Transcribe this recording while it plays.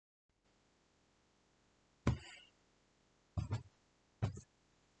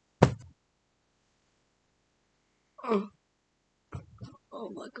Oh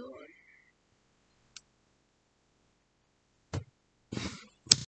my god.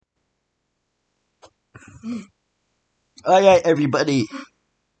 Alright, everybody.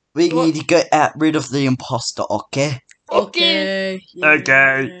 We need to get rid of the imposter, okay? Okay.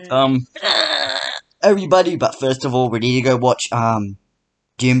 Okay. Everybody, but first of all, we need to go watch,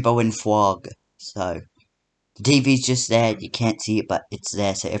 Jimbo and Frog. So, the TV's just there. You can't see it, but it's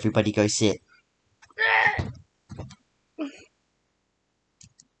there. So, everybody go sit.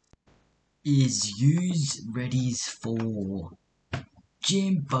 Is yous ready for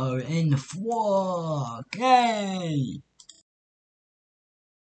Jimbo and Frog? Hey!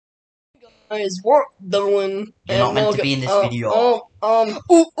 Guys, what doing? You're not meant to be in this video.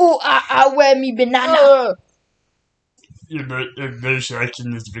 I wear me banana. You're no shaking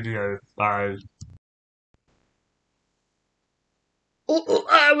this video. Bye.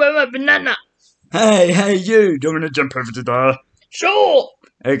 I wear my banana. Hey, you! Do you want to jump over the door? Sure.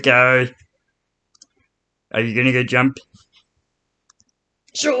 Okay. Are you gonna go jump?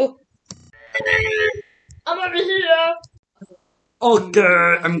 Sure. I'm over here.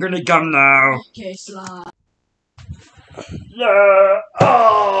 Okay, I'm gonna come now. Okay, slide. Yeah.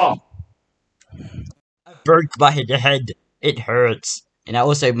 Oh! I broke my head. It hurts. And I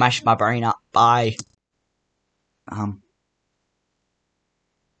also mashed my brain up. Bye.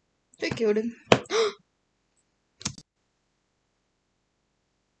 They killed him.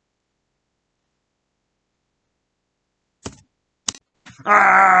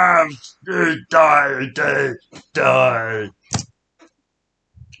 Die.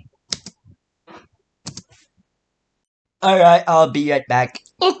 Alright, I'll be right back.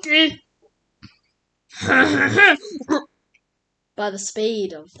 Okay. By the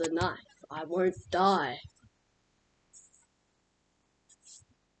speed of the knife, I won't die.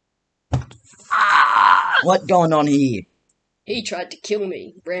 What's going on here? He tried to kill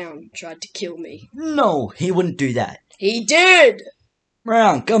me. Brown tried to kill me. No, he wouldn't do that. He did!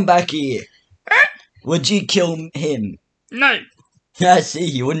 Brown, come back here. Would you kill him? No. I see,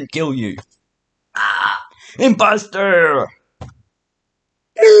 he wouldn't kill you. Imposter!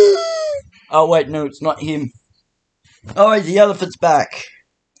 Oh wait, no, it's not him. Oh wait, the elephant's back.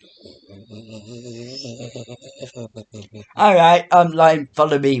 Alright, Lime,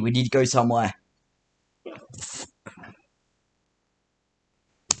 follow me, we need to go somewhere.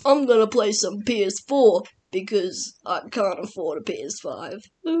 I'm gonna play some PS4 because I can't afford a PS5.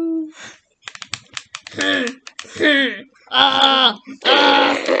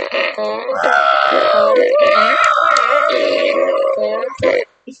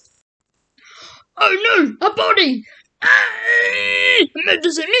 Oh no, a body!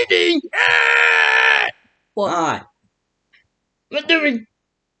 Emergency meeting! What? Hi. What doing?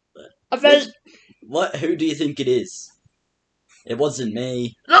 I found What? Who do you think it is? It wasn't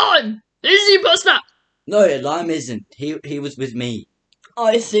me. Lime! Is the imposter? No, Lime isn't. He was with me.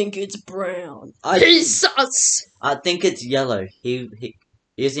 I think it's brown. He's sus! I think it's yellow. He's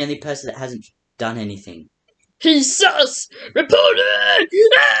the only person that hasn't done anything. He's sus! Reporter!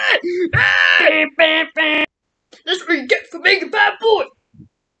 That's what you get for being a bad boy!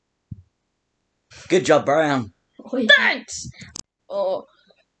 Good job, Brown. Thanks! Oh,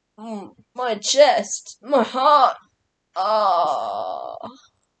 my chest, my heart.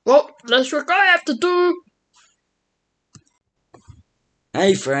 Well, that's what I have to do.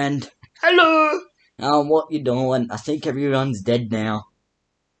 Hey, friend. Hello. What you doing? I think everyone's dead now.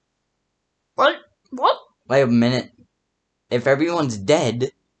 What? What? Wait a minute. If everyone's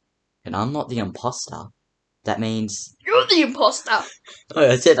dead, and I'm not the imposter, that means... You're the imposter. Oh,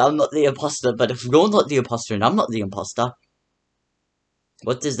 I said I'm not the imposter, but if you're not the imposter and I'm not the imposter,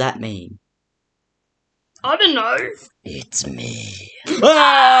 what does that mean? I don't know. It's me.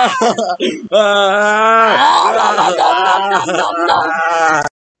 Yeah,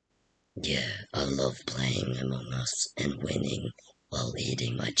 I love playing Among Us and winning while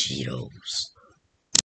eating my Cheetos.